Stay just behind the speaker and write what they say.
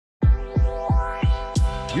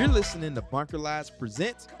You're listening to Bunker Labs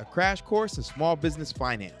Presents a Crash Course in Small Business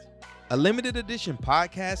Finance, a limited edition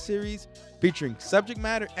podcast series featuring subject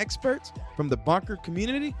matter experts from the Bunker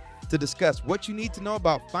community to discuss what you need to know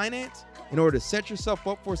about finance in order to set yourself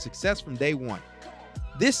up for success from day one.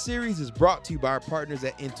 This series is brought to you by our partners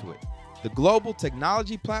at Intuit, the global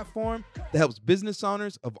technology platform that helps business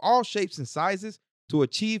owners of all shapes and sizes to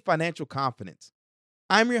achieve financial confidence.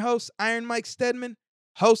 I'm your host, Iron Mike Stedman,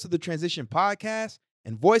 host of the Transition Podcast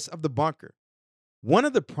and voice of the Bunker. One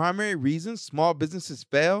of the primary reasons small businesses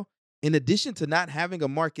fail, in addition to not having a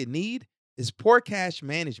market need, is poor cash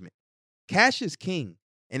management. Cash is king,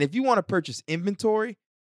 and if you want to purchase inventory,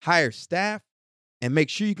 hire staff, and make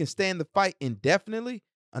sure you can stay in the fight indefinitely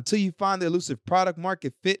until you find the elusive product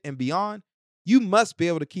market fit and beyond, you must be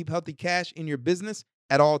able to keep healthy cash in your business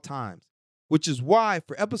at all times. Which is why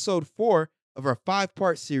for episode 4 of our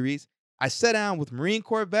 5-part series, I sat down with Marine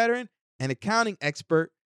Corps veteran and accounting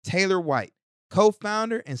expert Taylor White,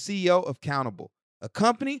 co-founder and CEO of Countbl, a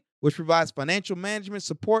company which provides financial management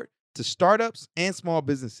support to startups and small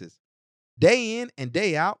businesses. Day in and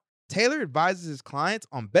day out, Taylor advises his clients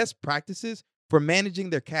on best practices for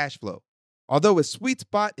managing their cash flow. Although his sweet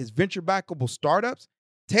spot is venture-backable startups,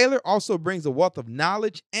 Taylor also brings a wealth of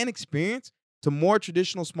knowledge and experience to more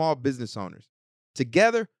traditional small business owners.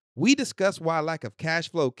 Together, we discuss why a lack of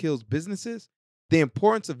cash flow kills businesses, the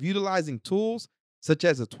importance of utilizing tools such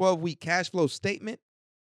as a 12-week cash flow statement,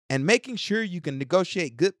 and making sure you can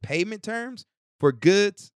negotiate good payment terms for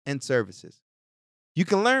goods and services. You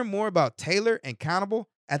can learn more about Taylor and Countbl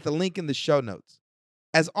at the link in the show notes.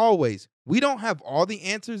 As always, we don't have all the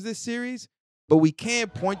answers this series, but we can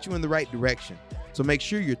point you in the right direction. So make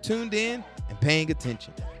sure you're tuned in and paying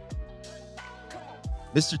attention.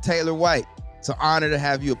 Mr. Taylor White, it's an honor to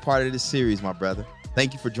have you a part of this series, my brother.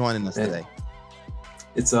 Thank you for joining us today.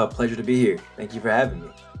 It's a pleasure to be here. Thank you for having me.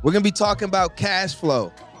 We're going to be talking about cash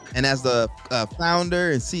flow. And as the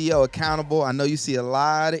founder and CEO of Countbl, I know you see a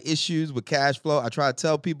lot of issues with cash flow. I try to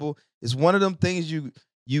tell people it's one of them things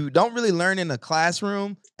you don't really learn in a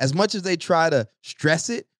classroom. As much as they try to stress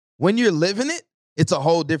it, when you're living it, it's a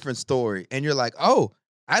whole different story. And you're like, oh,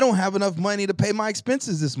 I don't have enough money to pay my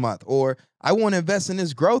expenses this month, or I want to invest in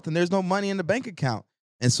this growth and there's no money in the bank account.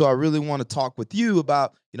 And so I really want to talk with you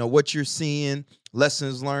about, what you're seeing,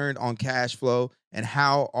 lessons learned on cash flow, and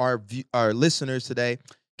how our listeners today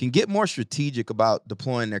can get more strategic about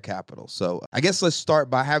deploying their capital. So I guess let's start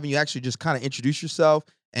by having you actually just kind of introduce yourself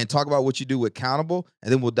and talk about what you do with Countbl,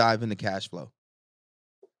 and then we'll dive into cash flow.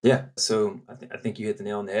 Yeah, so I think you hit the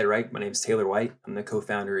nail on the head, right? My name is Taylor White. I'm the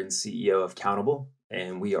co-founder and CEO of Countbl,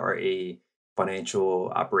 and we are a financial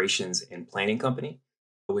operations and planning company,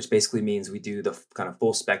 which basically means we do the kind of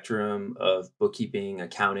full spectrum of bookkeeping,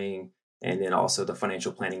 accounting, and then also the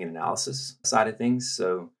financial planning and analysis side of things.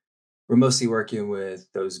 So we're mostly working with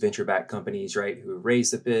those venture-backed companies, right, who have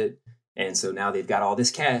raised a bit. And so now they've got all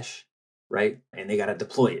this cash, right? And they got to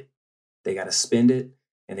deploy it. They got to spend it,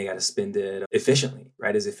 and they got to spend it efficiently,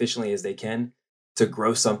 right? As efficiently as they can to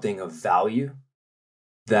grow something of value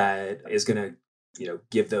that is going to,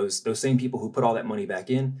 give those same people who put all that money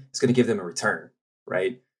back in, it's going to give them a return,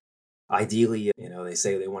 right? Ideally, they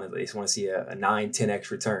say they want to see a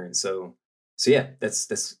 9-10x return. So yeah,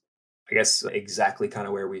 that's I guess exactly kind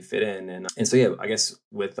of where we fit in. And so yeah, I guess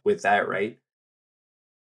with that, right,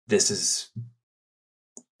 this is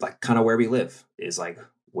like kind of where we live, is like,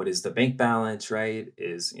 what is the bank balance, right?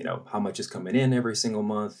 Is, how much is coming in every single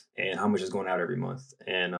month and how much is going out every month.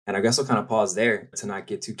 And I guess I'll kind of pause there to not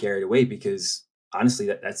get too carried away, because honestly,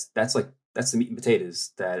 that's the meat and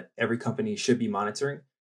potatoes that every company should be monitoring,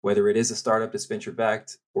 whether it is a startup that's venture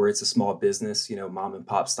backed or it's a small business, mom and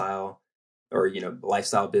pop style, or,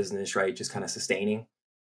 lifestyle business, right? Just kind of sustaining,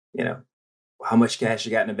 how much cash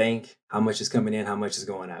you got in the bank, how much is coming in, how much is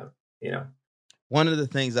going out, One of the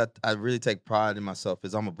things I really take pride in myself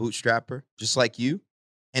is I'm a bootstrapper, just like you.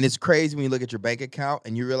 And it's crazy when you look at your bank account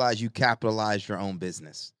and you realize you capitalized your own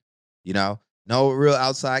business. No real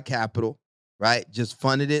outside capital, right? Just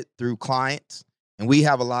funded it through clients. And we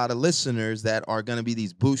have a lot of listeners that are going to be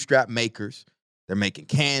these bootstrap makers. They're making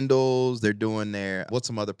candles. They're doing what's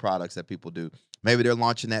some other products that people do? Maybe they're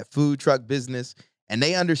launching that food truck business, and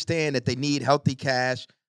they understand that they need healthy cash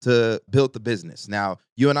to build the business. Now,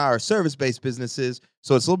 you and I are service-based businesses,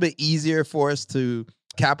 so it's a little bit easier for us to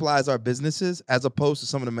capitalize our businesses as opposed to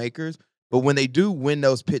some of the makers. But when they do win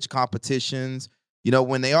those pitch competitions,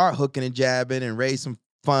 when they are hooking and jabbing and raise some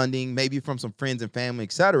funding, maybe from some friends and family,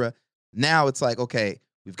 et cetera, now it's like, okay,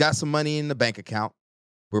 we've got some money in the bank account.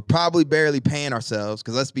 We're probably barely paying ourselves,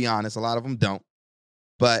 because let's be honest, a lot of them don't.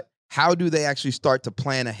 But how do they actually start to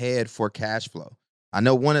plan ahead for cash flow? I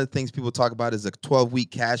know one of the things people talk about is a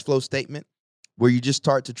 12-week cash flow statement where you just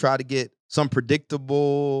start to try to get some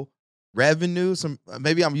predictable revenue. Some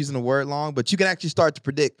maybe I'm using the word long, but you can actually start to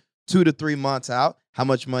predict 2 to 3 months out how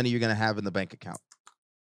much money you're going to have in the bank account.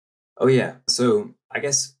 Oh yeah. So I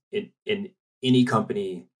guess in any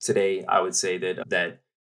company today, I would say that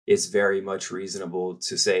is very much reasonable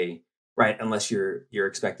to say, right, unless you're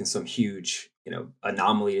expecting some huge,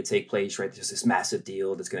 anomaly to take place, right? There's this massive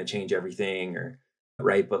deal that's going to change everything or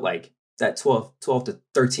right. But like that 12 to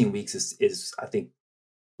 13 weeks is I think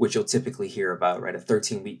what you'll typically hear about, right? A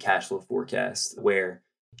 13-week cash flow forecast where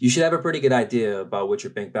you should have a pretty good idea about what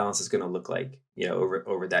your bank balance is going to look like,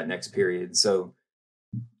 over that next period. So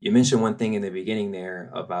you mentioned one thing in the beginning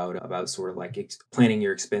there about sort of like planning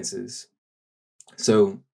your expenses.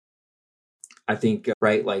 So I think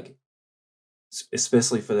right, like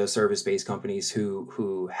especially for those service-based companies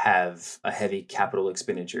who have a heavy capital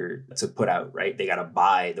expenditure to put out, right? They got to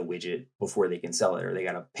buy the widget before they can sell it, or they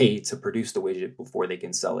got to pay to produce the widget before they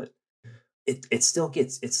can sell it. It's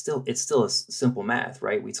still a simple math,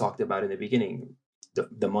 right? We talked about in the beginning,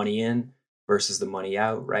 the money in versus the money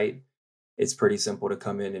out, right? It's pretty simple to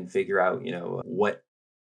come in and figure out, what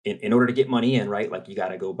in order to get money in, right? Like you got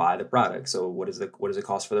to go buy the product. So what does it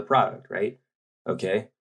cost for the product, right? Okay.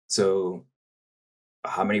 So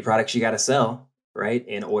how many products you got to sell, right?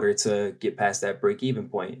 In order to get past that break even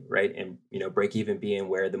point, right? And, break even being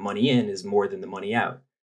where the money in is more than the money out.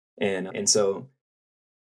 And so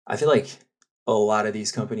I feel like a lot of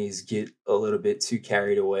these companies get a little bit too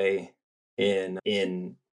carried away in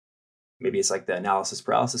maybe it's like the analysis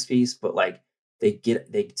paralysis piece, but like they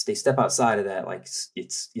step outside of that. Like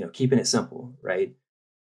it's keeping it simple, right?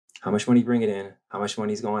 How much money you bring it in, how much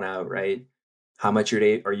money is going out, right? How much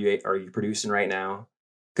are you producing right now?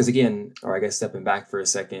 Because again, or I guess stepping back for a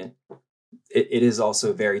second, it is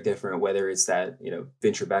also very different whether it's that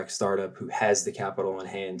venture backed startup who has the capital on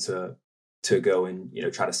hand to go and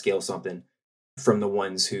try to scale something from the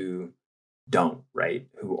ones who don't, right?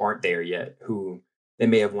 Who aren't there yet, who they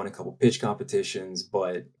may have won a couple pitch competitions,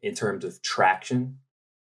 but in terms of traction,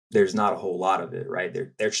 there's not a whole lot of it, right?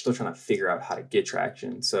 They're still trying to figure out how to get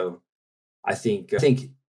traction. So I think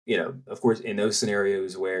of course, in those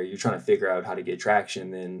scenarios where you're trying to figure out how to get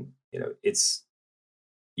traction, then it's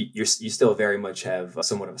you still very much have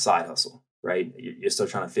somewhat of a side hustle, right? You're still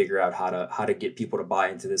trying to figure out how to get people to buy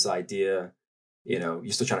into this idea. You're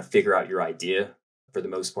still trying to figure out your idea for the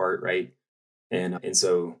most part, right? And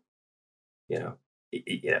so yeah.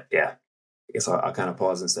 I guess I'll kind of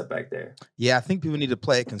pause and step back there. Yeah, I think people need to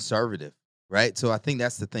play it conservative, right? So I think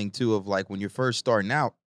that's the thing too of like when you're first starting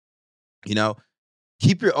out, you know,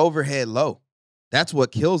 keep your overhead low. That's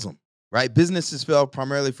what kills them, right? Businesses fail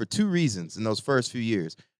primarily for two reasons in those first few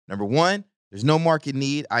years. Number one, there's no market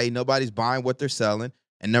need, i.e., nobody's buying what they're selling.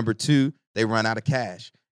 And number two, they run out of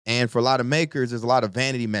cash. And for a lot of makers, there's a lot of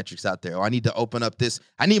vanity metrics out there. Oh, I need to open up this.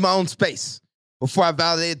 I need my own space before I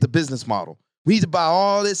validate the business model. We need to buy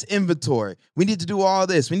all this inventory. We need to do all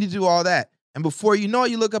this. We need to do all that. And before you know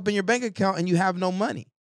it, you look up in your bank account and you have no money.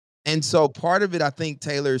 And so part of it, I think,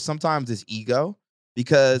 Taylor, sometimes is ego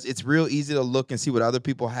because it's real easy to look and see what other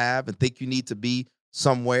people have and think you need to be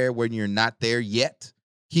somewhere when you're not there yet.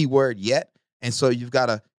 Keyword yet. And so you've got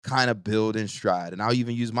to kind of build in stride. And I'll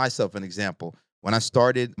even use myself an example. When I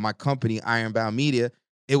started my company, Ironbound Media,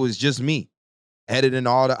 it was just me editing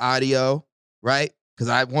all the audio, right? Because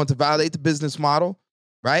I want to validate the business model,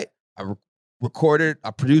 right? I recorded, I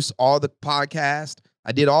produced all the podcast.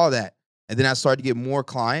 I did all that. And then I started to get more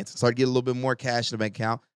clients, started to get a little bit more cash in the bank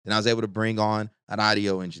account. Then I was able to bring on an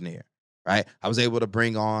audio engineer, right? I was able to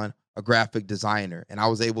bring on a graphic designer. And I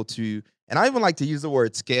was able to, and I even like to use the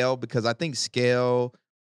word scale because I think scale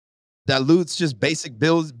dilutes just basic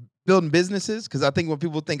building businesses. Because I think when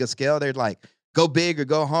people think of scale, they're like, go big or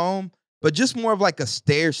go home. But just more of like a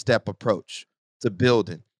stair step approach to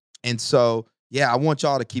building. And so, yeah, I want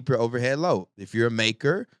y'all to keep your overhead low. If you're a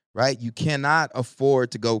maker, right, you cannot afford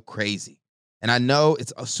to go crazy. And I know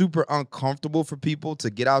it's super uncomfortable for people to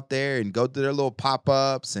get out there and go through their little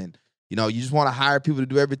pop-ups and, you just want to hire people to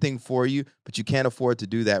do everything for you, but you can't afford to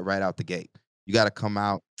do that right out the gate. You got to come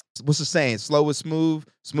out. What's the saying? Slow is smooth,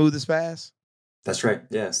 smooth is fast. That's right.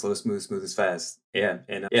 Yeah. Slow, smooth is fast. Yeah.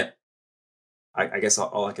 And yeah, I guess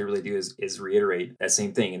all I can really do is reiterate that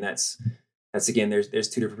same thing. And that's again, there's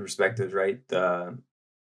two different perspectives, right?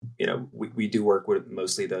 We do work with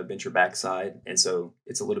mostly the venture back side. And so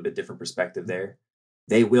it's a little bit different perspective there.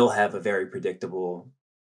 They will have a very predictable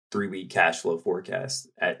 3-week cash flow forecast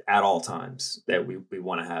at all times that we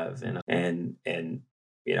want to have. And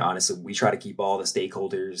honestly, we try to keep all the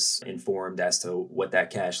stakeholders informed as to what that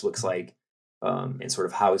cash looks like. and sort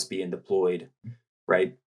of how it's being deployed,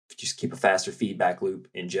 right? Just keep a faster feedback loop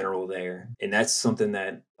in general there. And that's something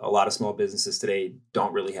that a lot of small businesses today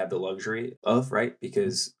don't really have the luxury of, right?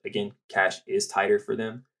 Because again, cash is tighter for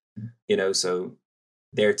them, so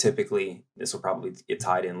they're typically, this will probably get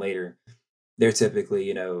tied in later. They're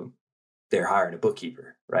typically, they're hiring a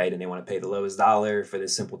bookkeeper, right? And they want to pay the lowest dollar for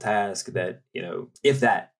this simple task that, if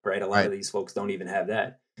that, right? A lot of these folks don't even have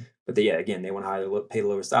that. But again, they want to pay the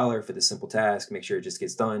lowest dollar for this simple task, make sure it just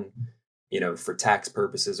gets done, for tax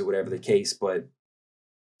purposes or whatever the case. But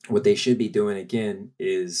what they should be doing again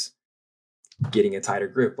is getting a tighter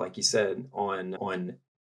grip, like you said, on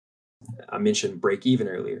I mentioned break even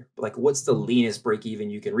earlier. Like, what's the leanest break even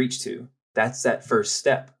you can reach to? That's that first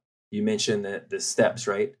step. You mentioned that the steps,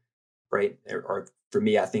 right? Right. Or for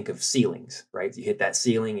me, I think of ceilings, right? You hit that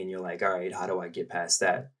ceiling and you're like, all right, how do I get past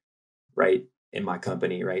that? Right. In my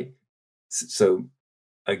company, right? So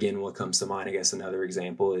again, what comes to mind, I guess another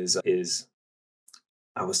example is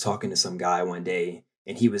I was talking to some guy one day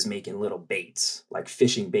and he was making little baits, like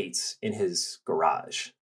fishing baits in his garage.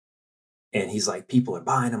 And he's like, people are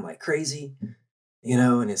buying them like crazy,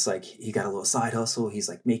 and it's like he got a little side hustle. He's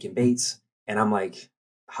like making baits. And I'm like,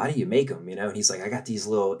 how do you make them? And he's like, I got these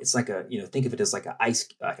little, it's like think of it as like an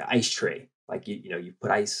ice tray. Like, you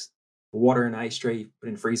put water in an ice tray, you put it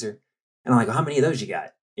in the freezer. And I'm like, well, how many of those you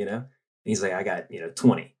got? And he's like, I got,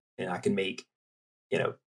 20, and I can make,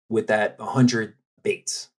 with that 100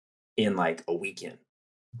 baits in like a weekend.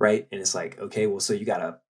 Right. And it's like, okay, well, so you got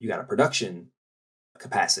a production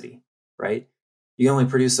capacity, right? You can only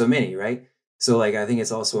produce so many, right? So like, I think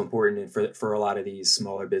it's also important for a lot of these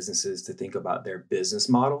smaller businesses to think about their business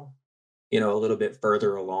model, a little bit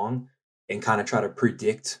further along, and kind of try to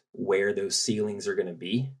predict where those ceilings are going to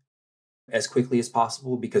be as quickly as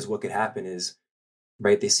possible. Because what could happen is,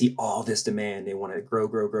 right, they see all this demand, they want to grow,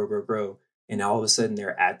 grow, grow, grow, grow. And all of a sudden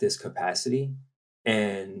they're at this capacity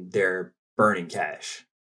and they're burning cash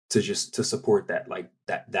to support that, like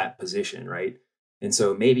that position, right? And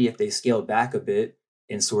so maybe if they scaled back a bit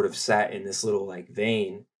and sort of sat in this little like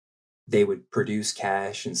vein, they would produce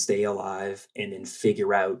cash and stay alive and then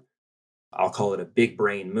figure out, I'll call it a big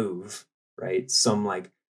brain move, right? Some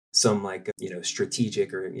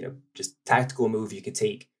strategic or, just tactical move you could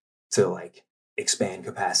take to like expand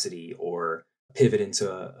capacity or pivot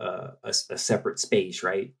into a separate space,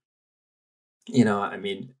 right?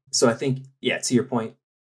 So I think, yeah, to your point,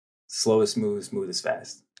 slowest move, smoothest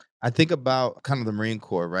fast. I think about kind of the Marine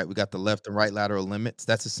Corps, right? We got the left and right lateral limits.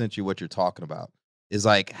 That's essentially what you're talking about. Is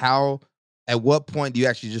like at what point do you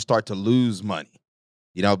actually just start to lose money?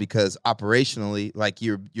 Because operationally, like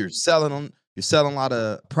you're selling a lot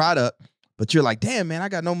of product, but you're like, damn, man, I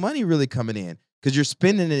got no money really coming in because you're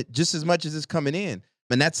spending it just as much as it's coming in.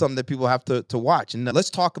 And that's something that people have to watch. And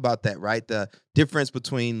let's talk about that, right? The difference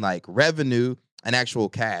between like revenue and actual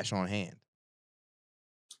cash on hand.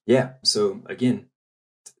 Yeah. So again,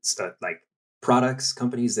 like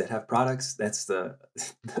companies that have products, that's the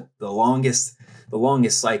the longest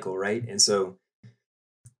cycle, right? And so,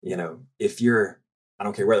 if I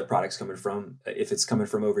don't care where the product's coming from, if it's coming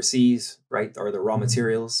from overseas, right, or the raw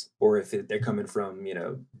materials, or if they're coming from,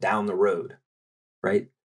 down the road, right?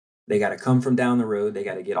 They got to come from down the road. They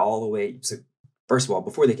got to get all the way. So first of all,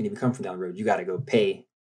 before they can even come from down the road, you got to go pay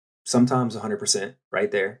sometimes 100% right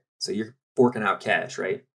there. So you're forking out cash,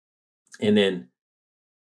 right? And then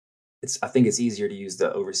I think it's easier to use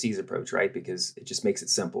the overseas approach, right? Because it just makes it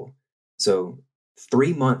simple. So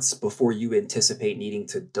 3 months before you anticipate needing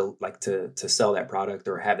to sell that product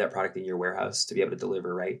or have that product in your warehouse to be able to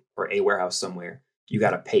deliver, right? Or a warehouse somewhere, you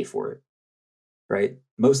got to pay for it, right?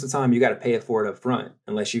 Most of the time you got to pay it for it up front,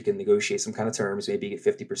 unless you can negotiate some kind of terms, maybe you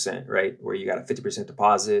get 50%, right? Where you got a 50%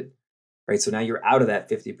 deposit, right? So now you're out of that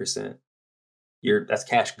 50%. That's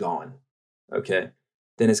cash gone. Okay.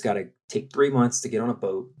 Then it's got to take 3 months to get on a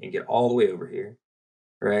boat and get all the way over here,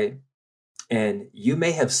 right? And you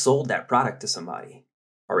may have sold that product to somebody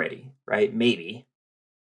already, right? Maybe,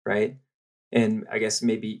 right? And I guess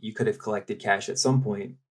maybe you could have collected cash at some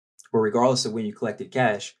point, but regardless of when you collected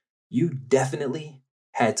cash, you definitely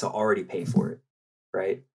had to already pay for it,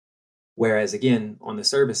 right? Whereas again, on the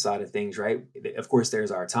service side of things, right? Of course,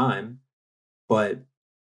 there's our time, but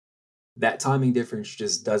that timing difference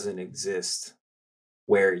just doesn't exist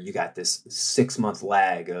where you got this 6-month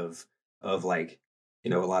lag of like, a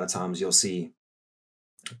lot of times you'll see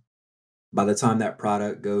by the time that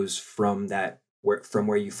product goes from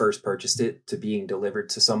where you first purchased it to being delivered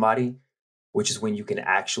to somebody, which is when you can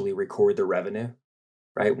actually record the revenue,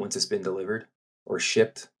 right? Once it's been delivered or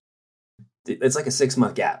shipped, it's like a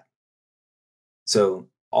 6-month gap. So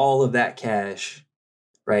all of that cash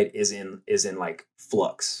right, is in like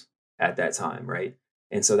flux at that time, right?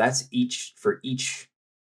 And so that's each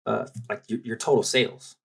like your total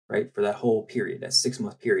sales, right? For that whole period, that 6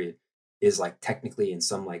 month period is like technically in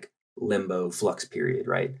some like limbo flux period,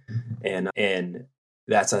 right? And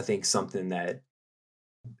that's I think something that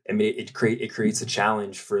I mean it creates a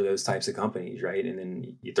challenge for those types of companies, right? And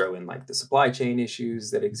then you throw in like the supply chain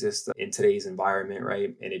issues that exist in today's environment,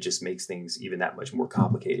 right? And it just makes things even that much more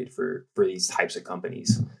complicated for these types of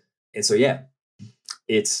companies. And so yeah,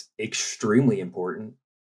 it's extremely important.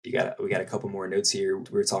 We got a couple more notes here.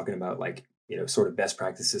 We were talking about like, sort of best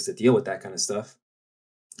practices to deal with that kind of stuff.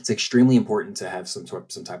 It's extremely important to have some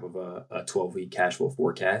type of a 12-week cash flow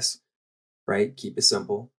forecast, right? Keep it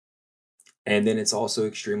simple. And then it's also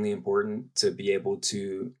extremely important to be able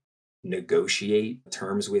to negotiate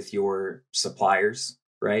terms with your suppliers,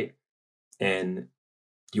 right? And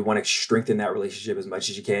you want to strengthen that relationship as much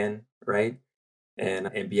as you can, right?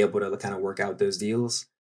 And be able to kind of work out those deals.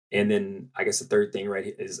 And then I guess the third thing,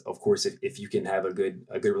 right, is of course if you can have a good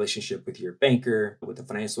relationship with your banker, with the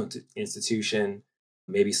financial institution,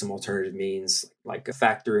 maybe some alternative means like a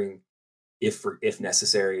factoring if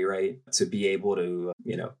necessary, right, to be able to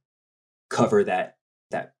cover that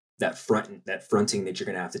fronting that you're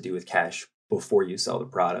going to have to do with cash before you sell the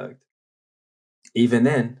product. Even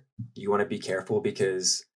then, you want to be careful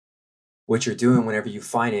because what you're doing whenever you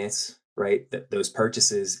finance, right, those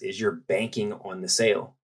purchases is you're banking on the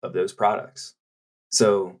sale of those products.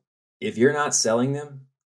 So if you're not selling them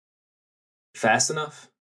fast enough,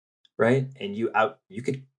 right, and you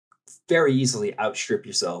could very easily outstrip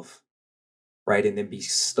yourself, right, and then be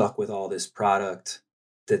stuck with all this product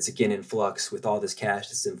that's again in flux, with all this cash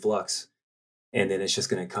that's in flux, and then it's just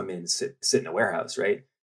going to come in and sit in a warehouse, right?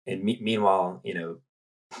 And meanwhile,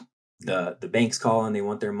 the bank's calling, they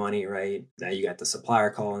want their money, right? Now you got the supplier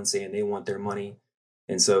calling saying they want their money.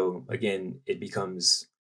 And so again, it becomes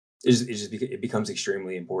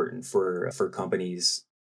extremely important for companies,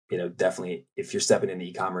 definitely if you're stepping into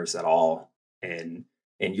e-commerce at all and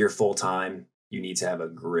you're full time, you need to have a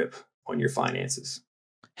grip on your finances.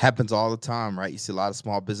 Happens all the time, right? You see a lot of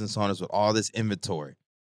small business owners with all this inventory,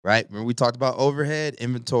 right? When we talked about overhead,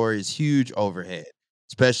 inventory is huge overhead,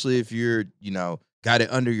 especially if you're, got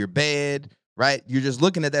it under your bed, right? You're just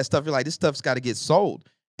looking at that stuff. You're like, this stuff's got to get sold.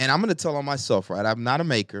 And I'm going to tell on myself, right? I'm not a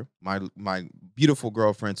maker. My beautiful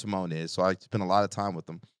girlfriend Simone is, so I spend a lot of time with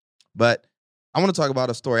them. But I want to talk about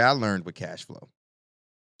a story I learned with cash flow.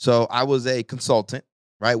 So I was a consultant,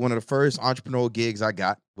 right? One of the first entrepreneurial gigs I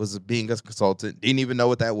got was being a consultant. Didn't even know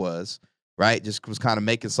what that was, right? Just was kind of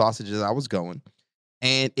making sausage as I was going.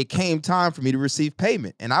 And it came time for me to receive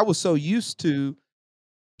payment. And I was so used to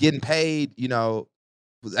getting paid,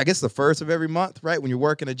 I guess the first of every month, right? When you're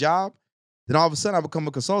working a job, then all of a sudden I become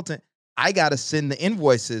a consultant. I got to send the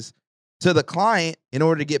invoices to the client in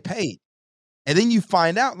order to get paid. And then you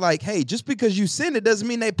find out like, hey, just because you send it doesn't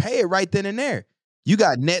mean they pay it right then and there. You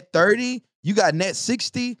got net 30, you got net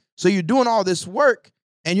 60. So you're doing all this work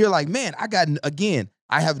and you're like, man,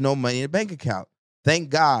 I have no money in a bank account. Thank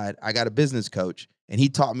God I got a business coach and he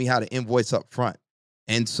taught me how to invoice up front.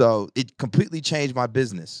 And so it completely changed my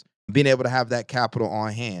business, being able to have that capital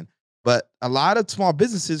on hand. But a lot of small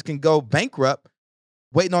businesses can go bankrupt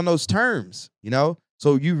waiting on those terms.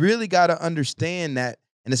 So you really got to understand that.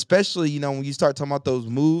 And especially, when you start talking about those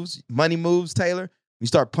moves, money moves, Taylor, you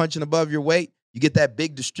start punching above your weight, you get that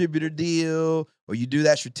big distributor deal or you do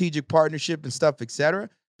that strategic partnership and stuff, et cetera.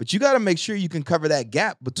 But you got to make sure you can cover that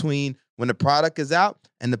gap between when the product is out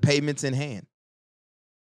and the payments in hand.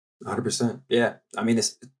 100%. Yeah. I mean,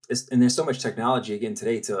 and there's so much technology again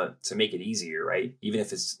today to make it easier, right? Even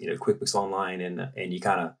if it's, QuickBooks Online and you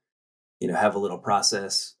kind of, have a little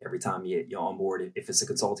process every time you onboard. If it's a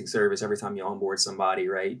consulting service, every time you onboard somebody,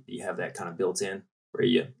 right, you have that kind of built in where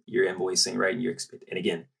you're invoicing, right? And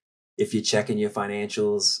again, if you're checking your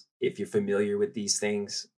financials, if you're familiar with these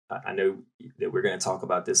things, I know that we're going to talk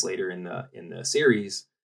about this later in the series,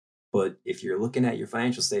 but if you're looking at your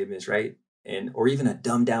financial statements, right, or even a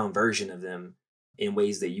dumbed down version of them in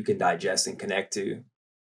ways that you can digest and connect to,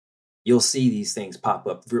 you'll see these things pop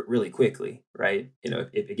up really quickly, right?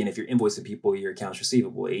 If you're invoicing people, your accounts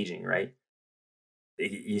receivable aging, right?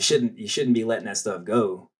 You shouldn't be letting that stuff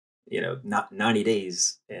go, not 90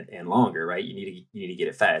 days and longer, right? You need to get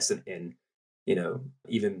it fast. And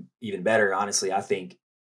even better, honestly, I think,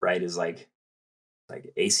 right, is like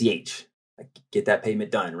ACH, like get that payment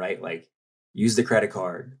done, right? Like use the credit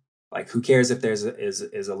card. Like who cares if there's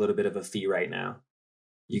is a little bit of a fee right now?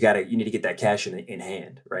 You need to get that cash in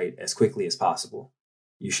hand, right, as quickly as possible.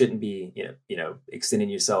 You shouldn't be, extending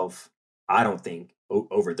yourself, I don't think,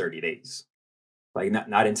 over 30 days. like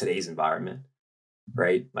not in today's environment,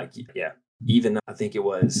 right? Like, yeah, even I think it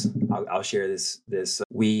was, I'll share this,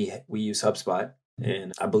 we use HubSpot,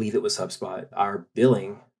 and I believe it was HubSpot. Our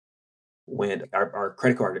billing, when our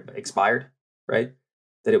credit card expired, right,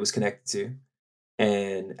 that it was connected to.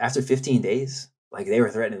 And after 15 days, like they were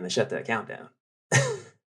threatening to shut that account down.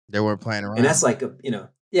 They weren't playing And that's around. like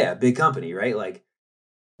a big company, right? Like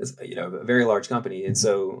it's, a very large company. And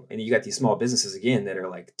so, and you got these small businesses again that are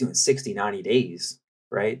like doing 60, 90 days,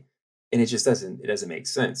 right? And it doesn't make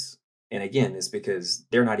sense. And again, it's because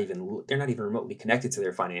they're not even remotely connected to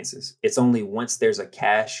their finances. It's only once there's a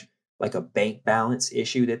cash, like a bank balance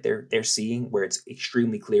issue that they're seeing where it's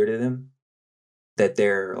extremely clear to them that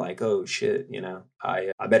they're like, oh shit,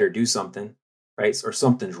 I better do something, right? Or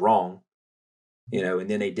something's wrong, and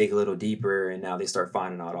then they dig a little deeper and now they start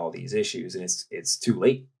finding out all these issues, and it's too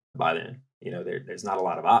late by then. There's not a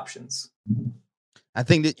lot of options. I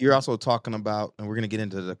think that you're also talking about, and we're going to get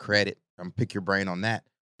into the credit. Pick your brain on that.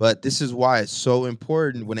 But this is why it's so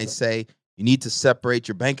important when they say you need to separate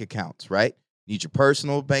your bank accounts, right? You need your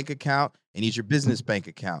personal bank account and you need your business bank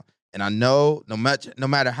account. And I know no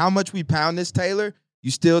matter how much we pound this, Taylor, you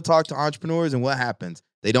still talk to entrepreneurs, and what happens?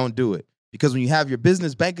 They don't do it. Because when you have your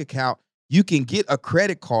business bank account, you can get a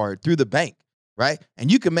credit card through the bank, right?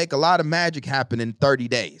 And you can make a lot of magic happen in 30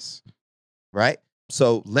 days, right?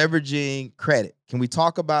 So leveraging credit. Can we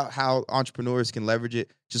talk about how entrepreneurs can leverage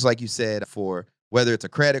it, just like you said, for whether it's a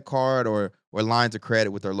credit card or lines of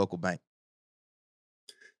credit with their local bank?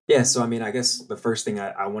 Yeah, so I mean, I guess the first thing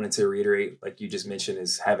I wanted to reiterate, like you just mentioned,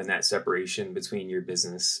 is having that separation between your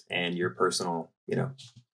business and your personal,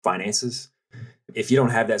 finances. If you don't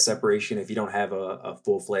have that separation, if you don't have a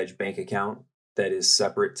full-fledged bank account that is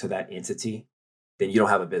separate to that entity, then you don't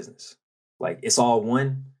have a business. Like it's all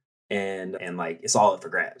one, and like it's all up for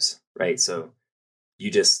grabs, right? So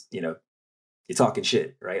you just, you're talking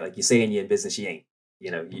shit, right? Like you saying you're in business, you ain't.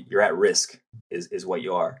 You're at risk is what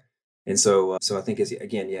you are. And so I think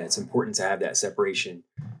it's important to have that separation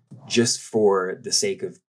just for the sake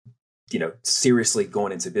of, seriously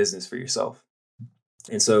going into business for yourself.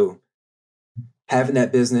 And so having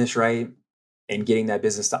that business, right, and getting that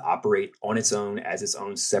business to operate on its own as its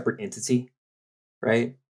own separate entity,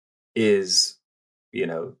 right, is,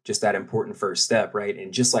 just that important first step, right?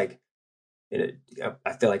 And just like,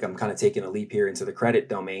 I feel like I'm kind of taking a leap here into the credit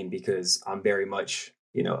domain because I'm very much,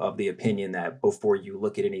 of the opinion that before you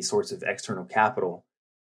look at any sorts of external capital,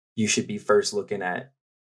 you should be first looking at,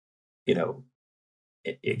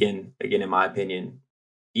 again, in my opinion,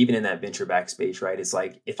 even in that venture back space, right? It's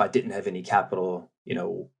like if I didn't have any capital,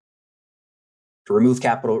 to remove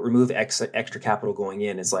extra capital going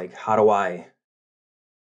in, it's like how do I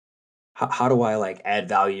like add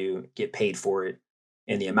value, get paid for it,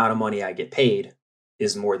 and the amount of money I get paid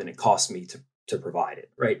is more than it costs me to provide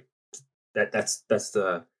it, right? That's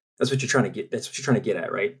what you're trying to get. That's what you're trying to get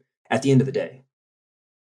at, right? At the end of the day,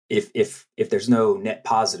 if there's no net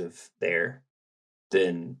positive there,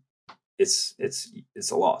 then it's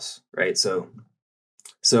a loss, right? So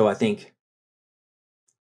I think,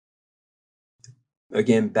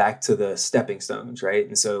 again, back to the stepping stones, right?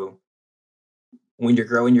 And so when you're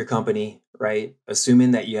growing your company, right,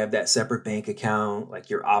 assuming that you have that separate bank account, like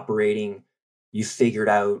you're operating, you figured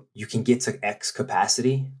out you can get to X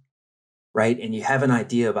capacity, right? And you have an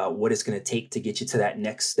idea about what it's going to take to get you to that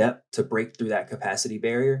next step to break through that capacity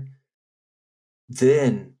barrier,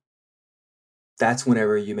 then that's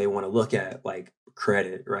whenever you may want to look at like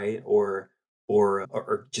credit, right? Or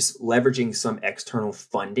just leveraging some external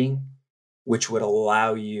funding, which would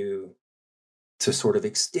allow you to sort of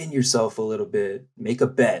extend yourself a little bit, make a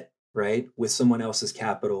bet, right, with someone else's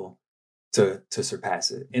capital to surpass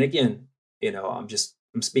it. And again,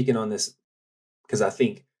 I'm speaking on this because I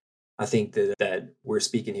think that we're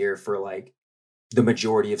speaking here for like the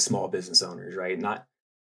majority of small business owners, right?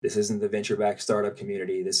 This isn't the venture back startup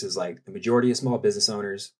community. This is like the majority of small business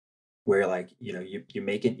owners where like, you're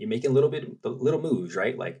making little moves,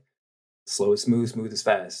 right? Like slow is smooth, smooth is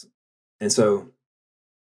fast. And so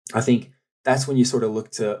I think that's when you sort of look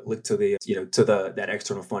to the, that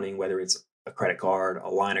external funding, whether it's a credit card, a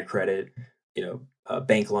line of credit, a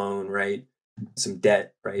bank loan, right? Some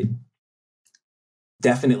debt, right?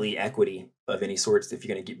 Definitely equity of any sorts. If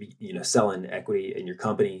you're going to get, selling equity in your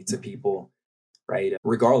company to people, right?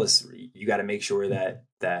 Regardless, you got to make sure that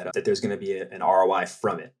there's going to be an ROI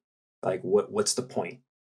from it. Like what's the point,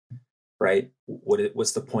 right?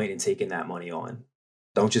 What's the point in taking that money on?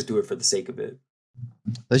 Don't just do it for the sake of it.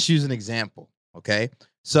 Let's use an example. Okay.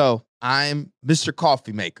 So I'm Mr.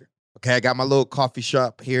 Coffee Maker. Okay. I got my little coffee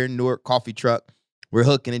shop here in Newark, coffee truck. We're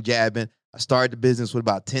hooking and jabbing. I started the business with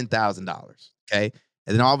about $10,000. Okay.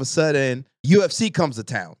 And then all of a sudden, UFC comes to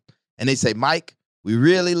town and they say, Mike, we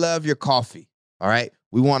really love your coffee. All right.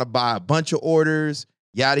 We want to buy a bunch of orders,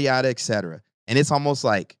 yada, yada, et cetera. And it's almost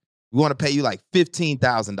like we want to pay you like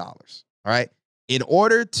 $15,000. All right. In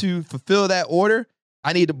order to fulfill that order,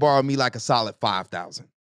 I need to borrow me like a solid 5,000.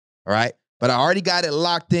 All right. But I already got it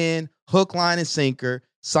locked in, hook, line, and sinker,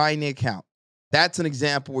 sign the account. That's an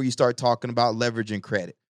example where you start talking about leveraging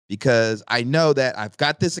credit because I know that I've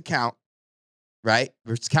got this account, right?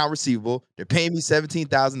 It's account receivable. They're paying me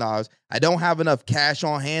 $17,000. I don't have enough cash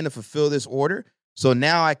on hand to fulfill this order. So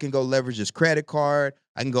now I can go leverage this credit card.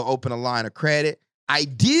 I can go open a line of credit.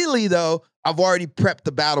 Ideally, though, I've already prepped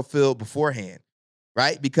the battlefield beforehand,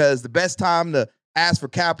 right? Because the best time to ask for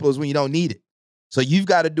capital is when you don't need it. So you've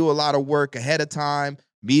got to do a lot of work ahead of time,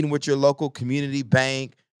 meeting with your local community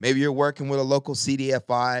bank. Maybe you're working with a local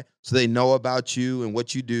CDFI so they know about you and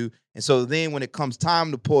what you do. And so then when it comes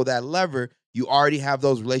time to pull that lever, you already have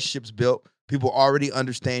those relationships built. People already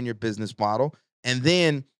understand your business model. And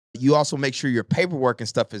then you also make sure your paperwork and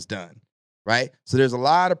stuff is done, right? So there's a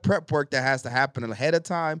lot of prep work that has to happen ahead of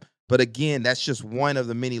time. But again, that's just one of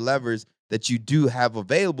the many levers that you do have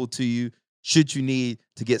available to you should you need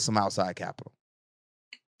to get some outside capital.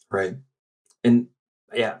 Right. And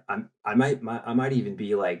yeah, I might even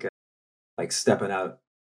be like stepping out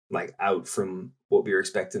from what we were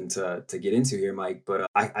expecting to get into here, Mike. But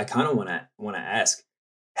I kind of want to ask,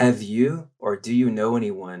 have you or do you know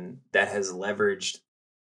anyone that has leveraged,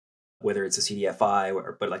 whether it's a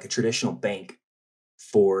CDFI but like a traditional bank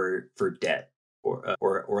for debt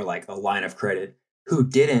or like a line of credit who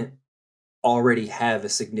didn't already have a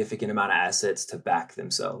significant amount of assets to back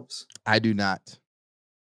themselves? I do not.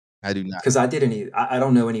 Because I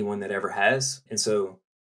don't know anyone that ever has. And so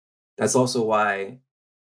that's also why,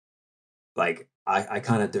 like, I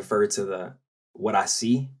kind of defer to what I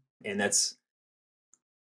see. And that's,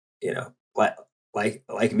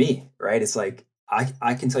 like me, right? It's like,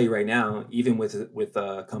 I can tell you right now, even with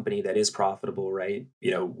a company that is profitable, right?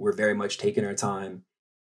 We're very much taking our time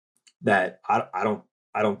that I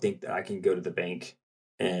don't think that I can go to the bank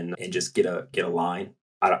and just get a line.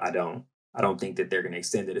 I don't think that they're going to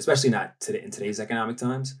extend it, especially not in today's economic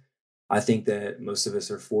times. I think that most of us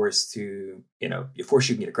are forced to, of course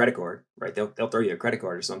you can get a credit card, right? They'll throw you a credit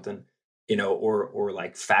card or something, or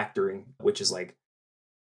like factoring, which is like,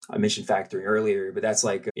 I mentioned factoring earlier, but that's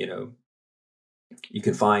like, you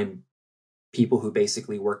can find people who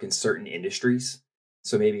basically work in certain industries.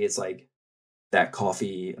 So maybe it's like the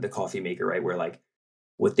coffee maker, right? Where like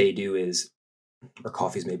what they do is, or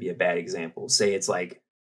coffee's maybe a bad example. Say it's like,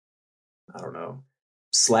 I don't know,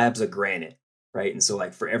 slabs of granite, right? And so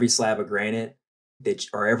like for every slab of granite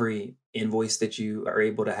or every invoice that you are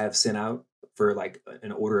able to have sent out for like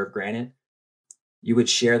an order of granite, you would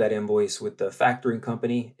share that invoice with the factoring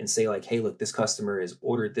company and say like, hey, look, this customer has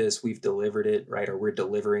ordered this, we've delivered it, right? Or we're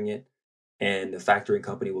delivering it. And the factoring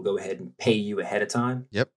company will go ahead and pay you ahead of time.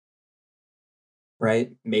 Yep.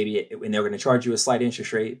 Right? Maybe when they're going to charge you a slight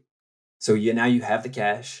interest rate. So now you have the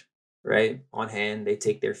cash, right, on hand. They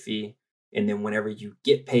take their fee. And then whenever you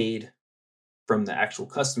get paid from the actual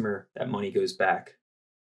customer, that money goes back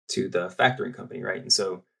to the factoring company, right? And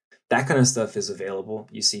so that kind of stuff is available.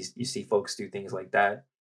 You see folks do things like that.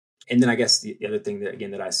 And then I guess the other thing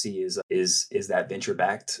that I see is that venture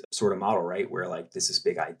backed sort of model, right? Where like this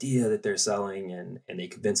big idea that they're selling and they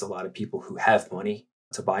convince a lot of people who have money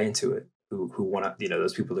to buy into it, who want to,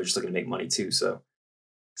 those people are just looking to make money too. So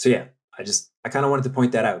yeah, I kind of wanted to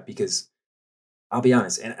point that out because I'll be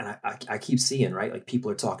honest, and I keep seeing, right, like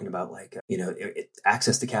people are talking about like,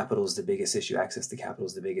 access to capital is the biggest issue. Access to capital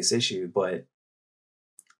is the biggest issue. But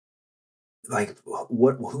like,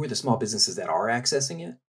 who are the small businesses that are accessing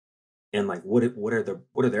it? And like, what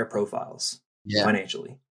are their profiles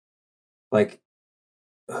financially? Like,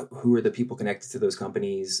 who are the people connected to those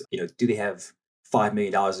companies? Do they have $5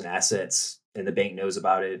 million in assets and the bank knows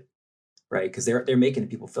about it? Right, because they're making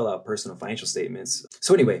people fill out personal financial statements.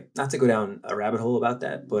 So anyway, not to go down a rabbit hole about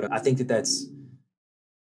that, but I think that's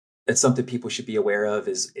something people should be aware of.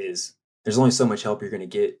 Is there's only so much help you're going to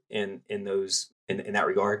get in that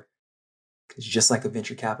regard. Because just like a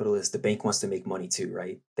venture capitalist, the bank wants to make money too,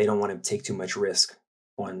 right? They don't want to take too much risk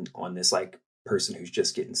on this like person who's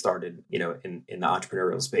just getting started, in the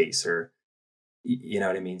entrepreneurial space, or you know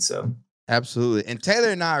what I mean. So. Absolutely. And Taylor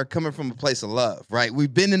and I are coming from a place of love, right?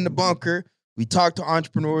 We've been in the bunker. We talk to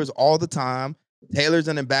entrepreneurs all the time. Taylor's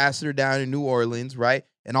an ambassador down in New Orleans, right?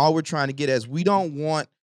 And all we're trying to get is we don't want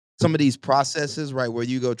some of these processes, right, where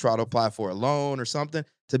you go try to apply for a loan or something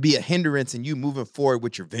to be a hindrance in you moving forward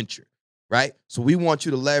with your venture, right? So we want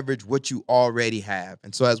you to leverage what you already have.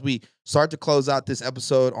 And so as we start to close out this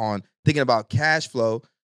episode on thinking about cash flow,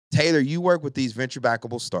 Taylor, you work with these venture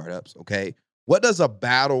backable startups, okay? What does a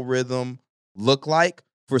battle rhythm look like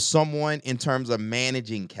for someone in terms of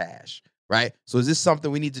managing cash, right? So is this something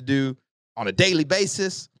we need to do on a daily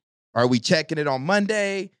basis? Are we checking it on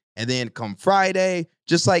Monday and then come Friday?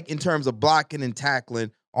 Just like in terms of blocking and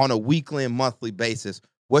tackling on a weekly and monthly basis,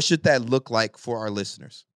 what should that look like for our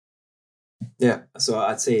listeners? Yeah. So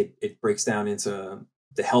I'd say it breaks down into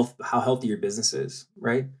how healthy your business is,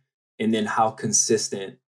 right? And then how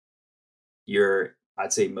consistent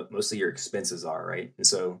I'd say mostly your expenses are, right? And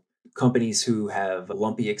so companies who have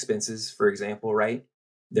lumpy expenses, for example, right?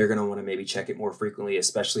 They're going to want to maybe check it more frequently,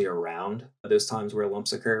 especially around those times where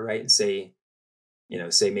lumps occur, right? And say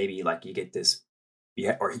maybe like you get this,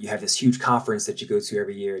 or you have this huge conference that you go to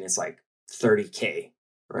every year and it's like 30K,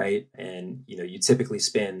 right? And, you typically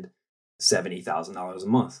spend $70,000 a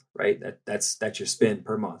month, right? That's your spend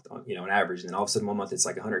per month on, on average. And then all of a sudden 1 month, it's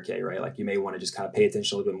like 100K, right? Like you may want to just kind of pay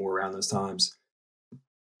attention a little bit more around those times.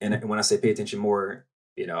 And when I say pay attention more,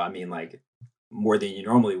 I mean like more than you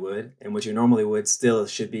normally would. And what you normally would still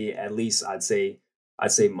should be at least, I'd say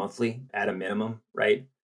monthly at a minimum, right?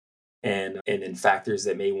 And then factors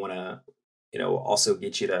that may want to, also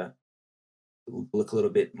get you to look a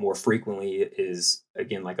little bit more frequently is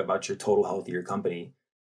again like about your total health of your company.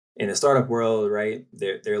 In the startup world, right?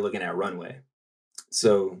 They're looking at runway.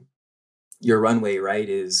 So your runway, right,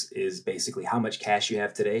 is basically how much cash you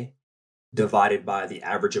have today divided by the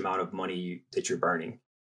average amount of money that you're burning.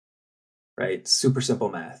 Right? Super simple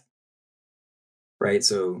math. Right?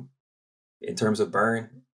 So in terms of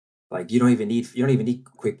burn, like you don't even need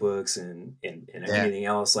QuickBooks and anything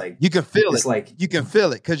else. Like you can feel it's it. like You can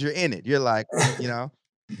feel it because you're in it. You're like,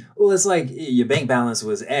 well, it's like your bank balance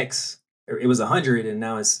was X, or it was 100 and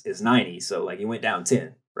now it's 90. So like it went down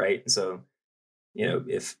 10, right? So,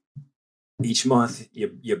 if each month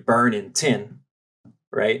you burn in 10,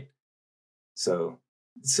 right? So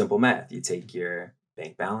simple math. You take your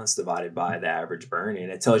bank balance divided by the average burn,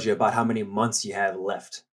 and it tells you about how many months you have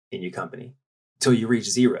left in your company till you reach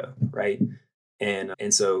zero, right?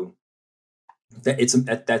 And so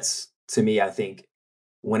that's to me, I think,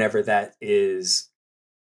 whenever that is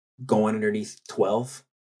going underneath 12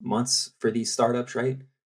 months for these startups, right?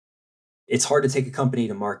 It's hard to take a company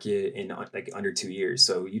to market in like under 2 years.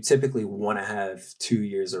 So you typically want to have 2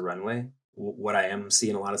 years of runway. What I am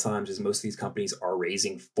seeing a lot of times is most of these companies are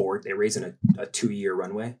they're raising a 2-year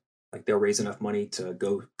runway. Like they'll raise enough money to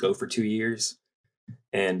go for 2 years.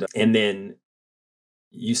 And then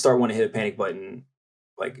you start wanting to hit a panic button,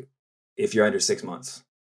 like if you're under 6 months,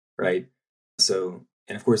 right? So,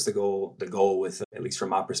 and of course the goal with, at least from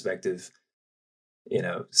my perspective,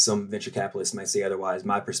 some venture capitalists might say otherwise.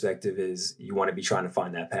 My perspective is you want to be trying to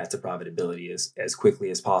find that path to profitability as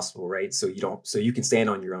quickly as possible, right? So you can stand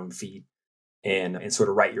on your own feet and sort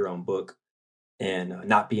of write your own book and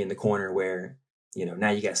not be in the corner where,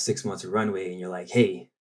 now you got 6 months of runway and you're like, hey,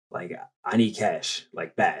 like I need cash,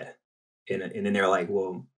 like bad. And then they're like,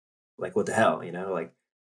 well, like what the hell, like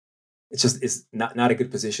it's not a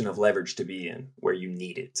good position of leverage to be in where you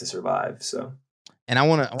need it to survive. So. And I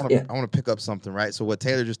want to pick up something, right? So what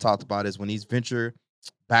Taylor just talked about is when these venture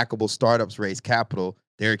backable startups raise capital,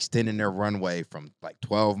 they're extending their runway from like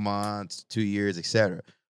 12 months, 2 years, et cetera.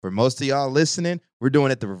 For most of y'all listening, we're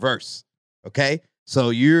doing it the reverse, okay?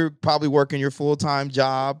 So you're probably working your full-time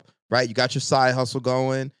job, right? You got your side hustle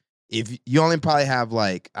going. If you only probably have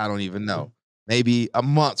like, I don't even know, maybe a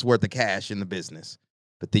month's worth of cash in the business.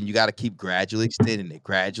 But then you got to keep gradually extending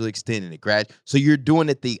it. So you're doing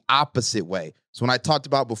it the opposite way. So when I talked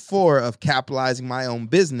about before of capitalizing my own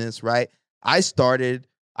business, right? I started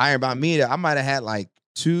Ironbound Media. I might have had like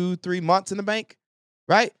 2-3 months in the bank,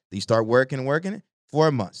 right? Then you start working it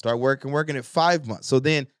 4 months, start working it 5 months. So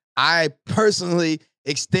then I personally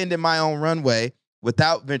extended my own runway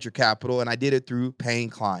without venture capital, and I did it through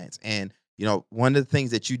paying clients. And, one of the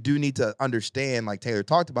things that you do need to understand, like Taylor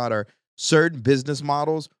talked about, are certain business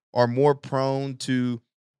models are more prone to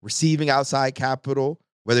receiving outside capital,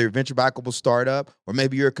 whether you're a venture backable startup or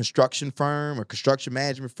maybe you're a construction firm or construction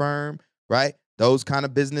management firm, right? Those kind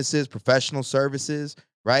of businesses, professional services,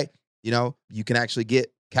 right? You can actually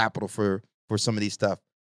get capital for some of these stuff.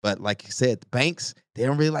 But like you said, the banks, they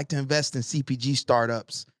don't really like to invest in CPG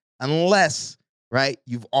startups unless, right,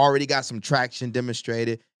 you've already got some traction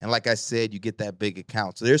demonstrated. And like I said, you get that big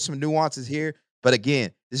account. So there's some nuances here. But again,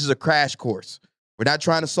 this is a crash course. We're not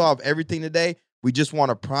trying to solve everything today. We just want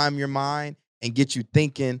to prime your mind and get you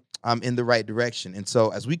thinking in the right direction. And so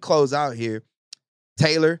as we close out here,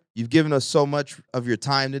 Taylor, you've given us so much of your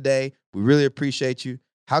time today. We really appreciate you.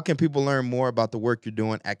 How can people learn more about the work you're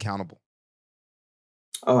doing at Countbl?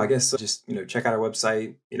 Oh, I guess just, check out our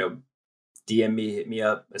website, DM me, hit me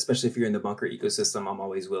up, especially if you're in the bunker ecosystem. I'm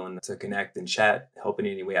always willing to connect and chat, help in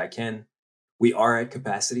any way I can. We are at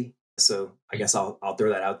capacity. So I guess I'll throw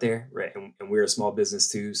that out there, right? And we're a small business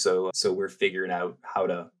too. So we're figuring out how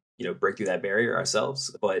to, break through that barrier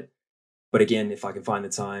ourselves. But again, if I can find the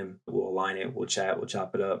time, we'll align it, we'll chat, we'll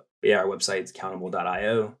chop it up. But yeah, our website's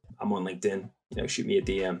countbl.io. I'm on LinkedIn. Shoot me a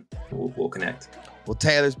DM. We'll connect. Well,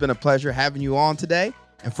 Taylor, it's been a pleasure having you on today.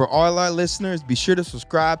 And for all our listeners, be sure to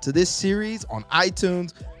subscribe to this series on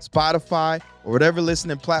iTunes, Spotify, or whatever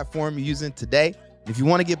listening platform you're using today. If you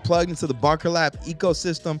want to get plugged into the Bunker Lab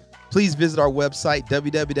ecosystem, please visit our website,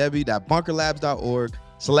 www.bunkerlabs.org,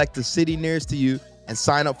 select the city nearest to you, and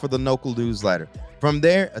sign up for the local newsletter. From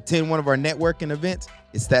there, attend one of our networking events.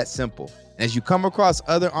 It's that simple. And as you come across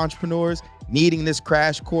other entrepreneurs needing this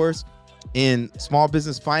crash course in small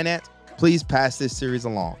business finance, please pass this series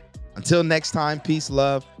along. Until next time, peace,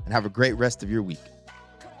 love, and have a great rest of your week.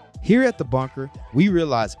 Here at The Bunker, we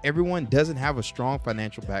realize everyone doesn't have a strong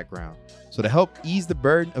financial background. So to help ease the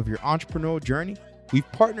burden of your entrepreneurial journey, we've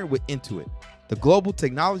partnered with Intuit, the global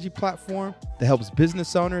technology platform that helps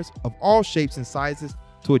business owners of all shapes and sizes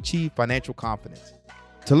to achieve financial confidence.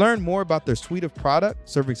 To learn more about their suite of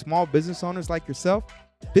products serving small business owners like yourself,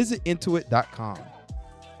 visit intuit.com.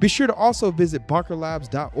 Be sure to also visit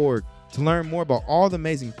bunkerlabs.org to learn more about all the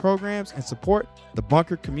amazing programs and support the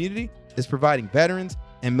Bunker community is providing veterans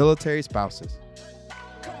and military spouses.